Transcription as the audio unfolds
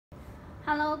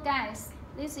Hello guys,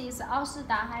 this is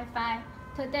Hi-Fi.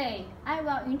 Today I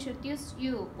will introduce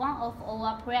you one of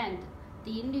our brand,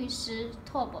 the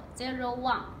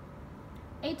TUBE-01.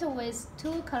 It with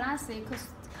two classic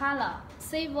color,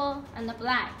 silver and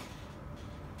black.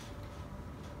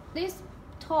 This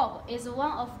top is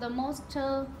one of the most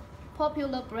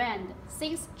popular brand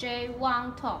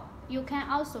 6J1 top. You can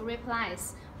also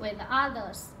replace with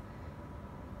others,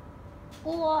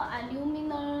 or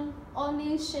aluminum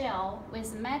awning shell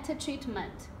with metal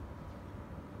treatment.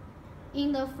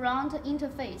 In the front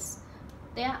interface,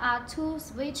 there are two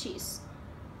switches.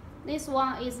 This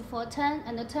one is for turn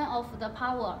and turn off the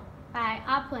power by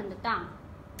up and down.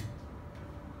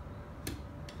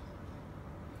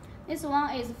 This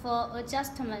one is for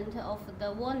adjustment of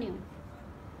the volume.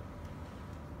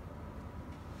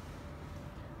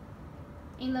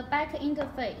 In the back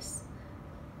interface,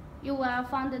 you will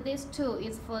find this tool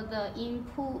is for the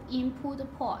input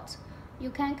port. You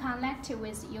can connect it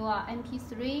with your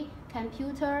MP3,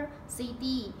 computer,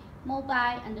 CD,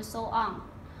 mobile, and so on.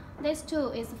 This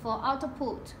tool is for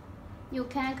output. You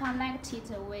can connect it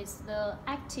with the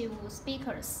active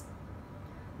speakers.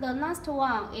 The last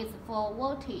one is for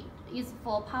voltage, is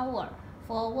for power,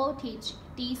 for voltage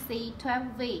DC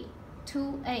 12V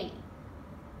 2A.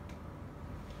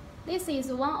 This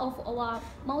is one of our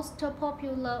most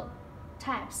popular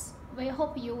types. We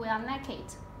hope you will like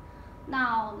it.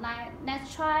 Now,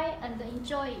 let's try and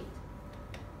enjoy it.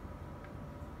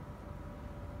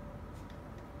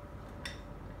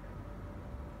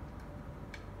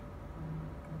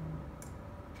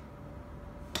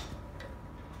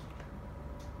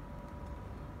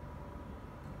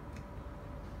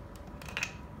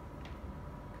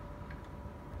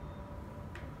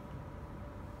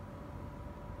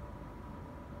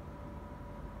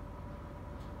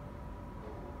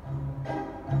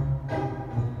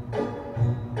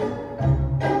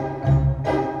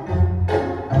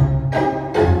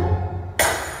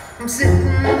 I'm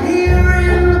sitting here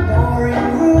in the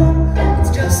boring room.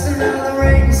 It's just another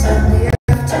rainy Sunday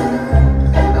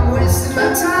afternoon. I'm wasting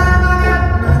my time, I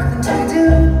got nothing to do.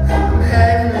 I'm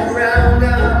hanging around,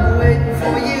 I'm waiting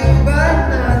for you, but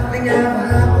nothing ever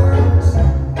happens.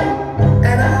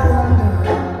 And I wonder,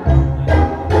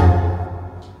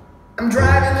 I'm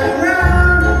driving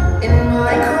around in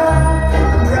my car.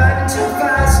 I'm driving too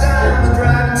fast, I'm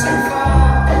driving too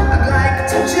far. I'd like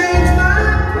to change my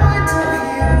point of view.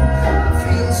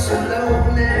 So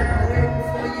lonely, I'm waiting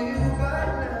for you, but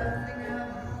nothing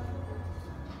ever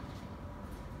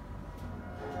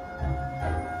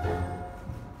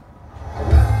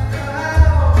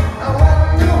I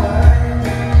wonder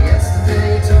why.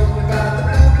 Yesterday you told me about the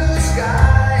blue, blue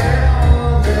sky, and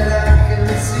all that I can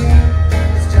see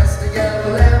is just a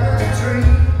yellow lemon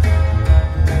tree.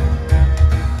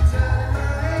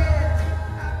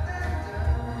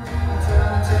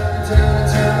 Turning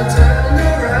my head up and down,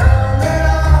 turning around.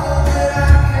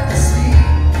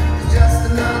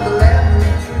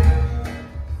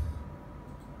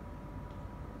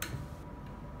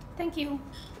 Thank you.